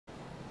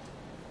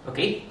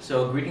Okay,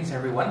 so greetings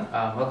everyone.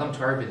 Welcome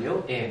to our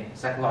video in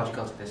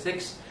psychological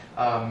statistics.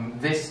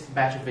 This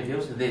batch of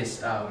videos,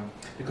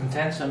 the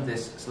contents of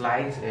this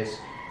slides is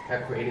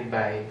created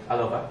by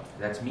Alova,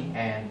 that's me,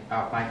 and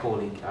my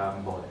colleague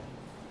Bolan.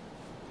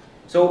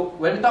 So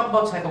when we talk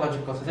about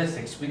psychological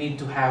statistics, we need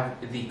to have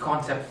the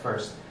concept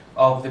first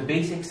of the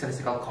basic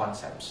statistical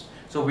concepts.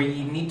 So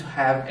we need to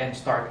have and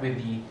start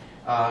with the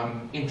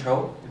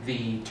intro,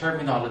 the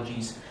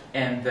terminologies,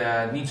 and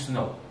needs to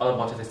know all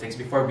about statistics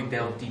before we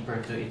delve deeper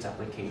into its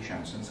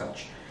applications and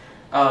such.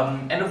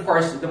 And of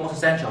course, the most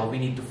essential, we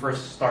need to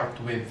first start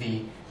with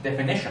the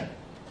definition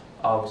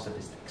of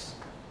statistics.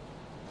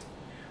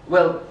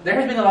 Well, there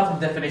has been a lot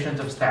of definitions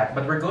of stat,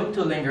 but we're going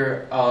to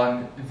linger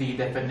on the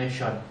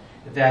definition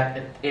that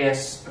it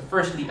is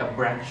firstly a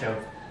branch of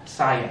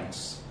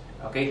science.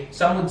 Okay,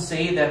 some would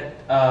say that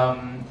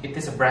it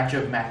is a branch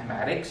of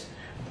mathematics,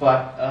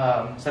 but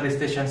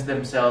statisticians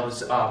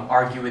themselves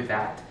argue with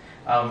that.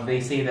 They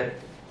say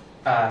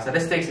that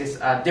statistics is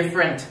a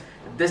different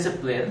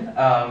discipline,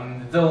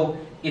 though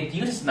it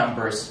uses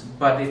numbers,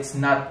 but it's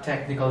not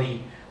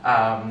technically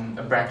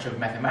a branch of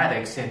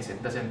mathematics since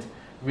it doesn't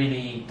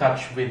really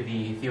touch with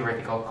the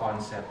theoretical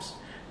concepts,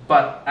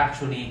 but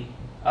actually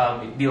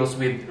it deals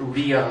with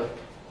real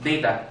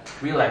data,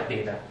 real-life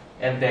data,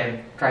 and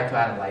then try to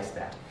analyze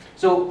that.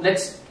 So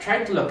let's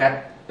try to look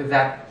at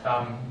that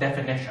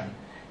definition,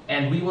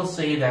 and we will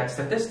say that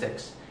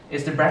statistics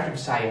is the branch of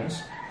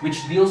science which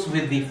deals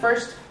with the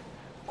first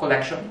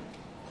collection,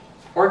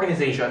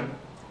 organization,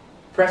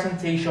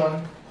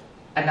 presentation,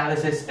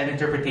 analysis, and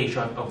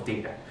interpretation of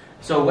data.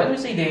 So when we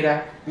say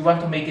data, we want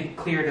to make it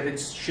clear that it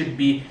should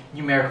be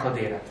numerical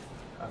data.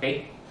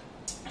 Okay?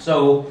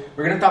 So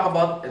we're going to talk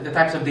about the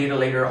types of data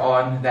later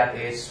on. That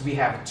is, we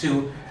have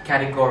two,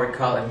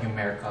 categorical and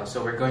numerical.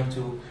 So we're going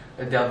to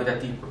delve with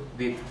that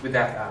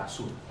deeper,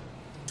 soon.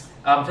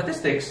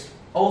 Statistics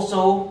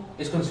also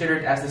is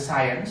considered as the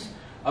science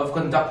of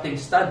conducting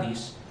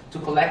studies to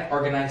collect,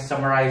 organize,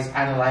 summarize,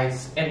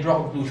 analyze, and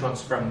draw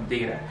conclusions from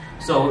data.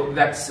 So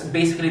that's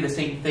basically the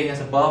same thing as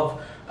above,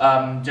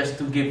 just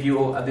to give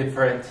you a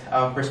different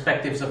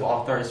perspectives of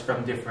authors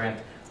from different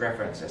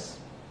references.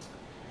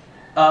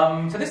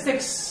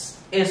 Statistics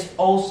is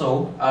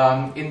also,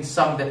 in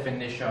some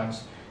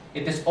definitions,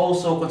 it is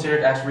also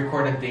considered as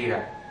recorded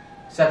data,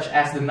 such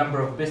as the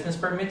number of business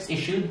permits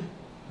issued,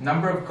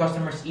 number of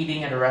customers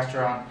eating at a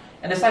restaurant,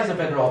 and the size of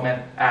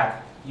enrollment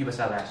at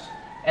USLS,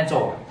 and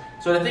so on.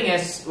 So the thing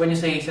is, when you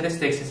say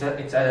statistics,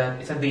 it's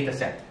a data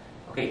set.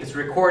 Okay, it's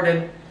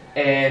recorded,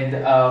 and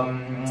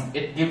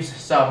it gives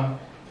some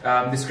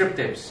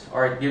descriptives,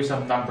 or it gives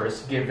some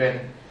numbers given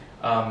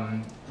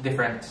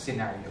different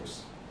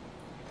scenarios.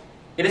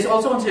 It is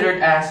also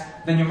considered as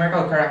the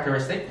numerical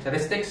characteristic.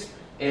 Statistics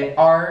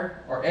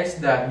are or is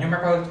the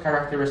numerical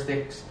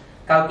characteristics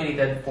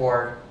calculated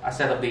for a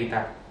set of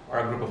data or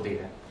a group of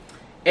data.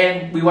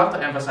 And we want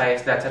to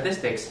emphasize that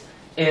statistics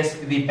is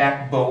the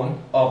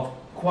backbone of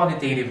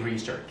quantitative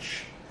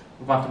research.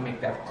 We want to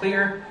make that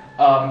clear.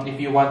 If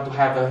you want to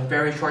have a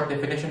very short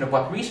definition of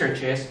what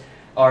research is,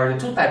 or the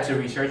two types of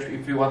research,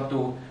 if you want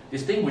to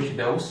distinguish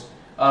those,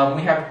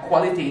 we have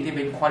qualitative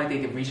and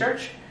quantitative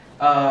research.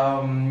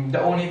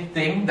 The only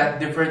thing that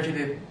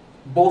differentiated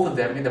both of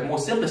them in the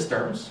most simplest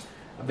terms,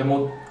 in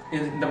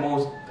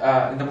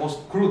the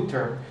most crude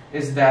term,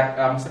 is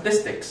that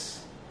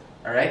statistics.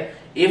 All right.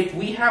 If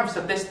we have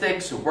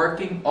statistics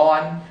working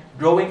on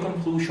drawing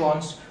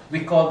conclusions, we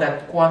call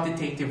that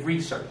quantitative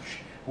research.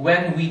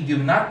 When we do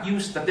not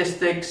use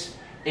statistics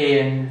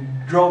in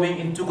drawing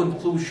into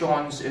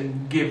conclusions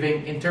and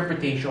giving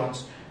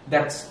interpretations,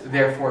 that's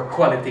therefore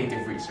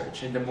qualitative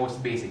research in the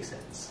most basic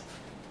sense.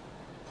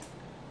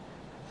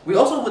 We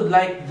also would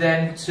like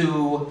then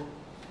to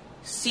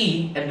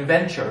see and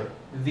venture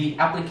the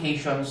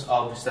applications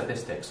of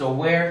statistics. So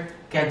where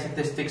can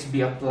statistics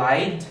be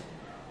applied?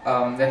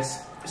 Let's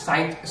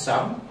cite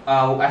some.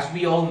 As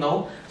we all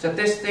know,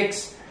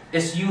 statistics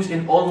is used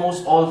in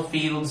almost all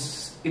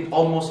fields, in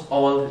almost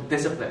all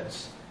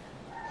disciplines.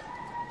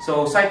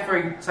 So for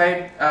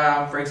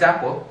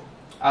example,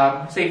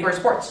 say for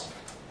sports.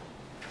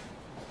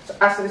 So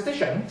a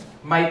statistician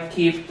might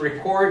keep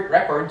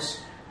records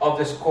of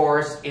the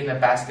scores in a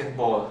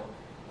basketball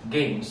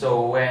game.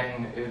 So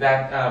when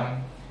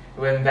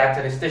that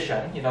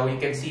statistician, you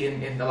can see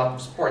in a lot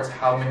of sports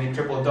how many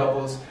triple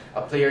doubles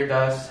a player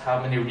does,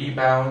 how many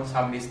rebounds,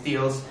 how many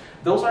steals.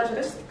 Those are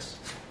statistics.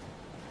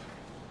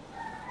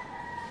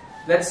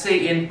 Let's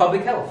say in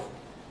public health,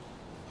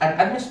 an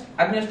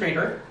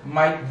administrator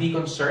might be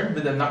concerned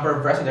with the number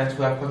of residents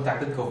who have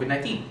contacted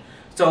COVID-19.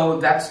 So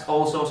that's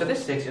also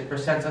statistics. It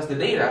presents us the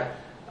data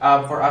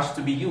for us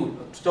to be used,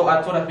 so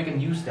that we can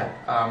use that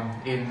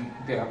in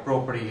the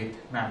appropriate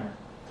manner.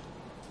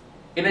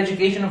 In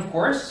education, of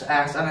course,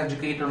 as an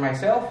educator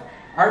myself,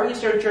 our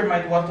researcher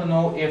might want to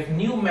know if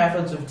new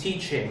methods of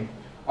teaching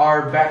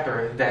are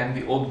better than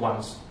the old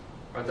ones,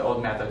 or the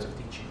old methods of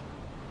teaching.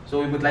 So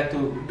we would like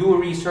to do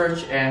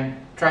research and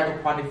try to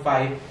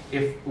quantify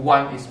if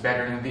one is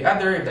better than the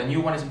other, if the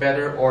new one is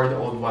better, or the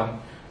old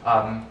one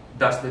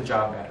does the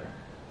job better.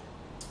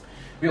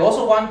 We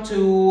also want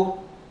to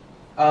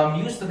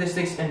use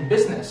statistics in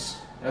business.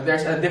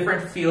 There's a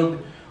different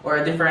field or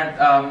a different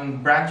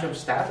branch of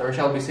stat, or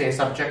shall we say a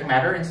subject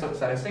matter in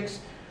statistics,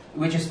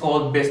 which is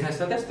called business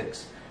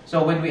statistics.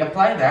 So when we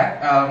apply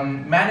that,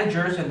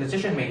 managers and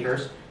decision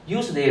makers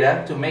use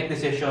data to make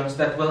decisions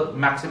that will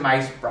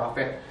maximize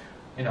profit.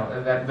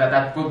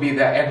 That will be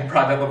the end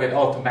product of it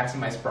all, to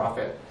maximize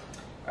profit.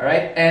 All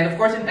right, and of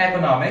course in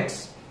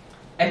economics,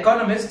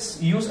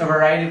 economists use a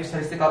variety of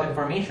statistical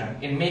information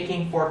in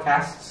making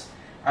forecasts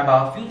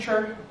about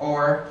future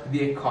or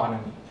the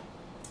economy.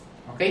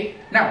 Okay,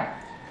 now,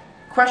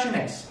 question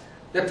is,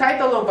 the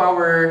title of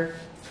our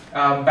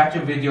batch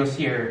of videos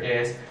here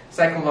is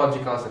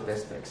Psychological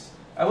Statistics.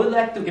 I would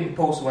like to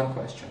impose one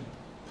question.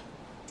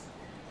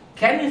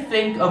 Can you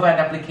think of an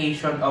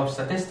application of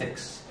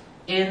statistics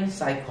in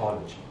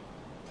psychology?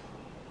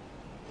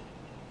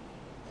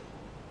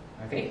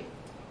 Okay,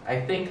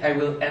 I think I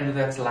will end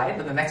that slide.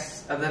 In the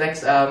next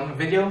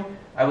video,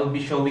 I will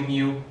be showing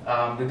you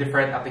the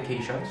different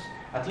applications,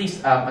 at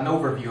least an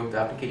overview of the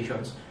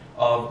applications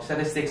of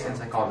statistics and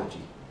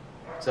psychology.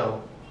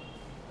 So,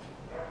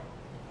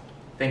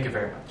 thank you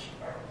very much.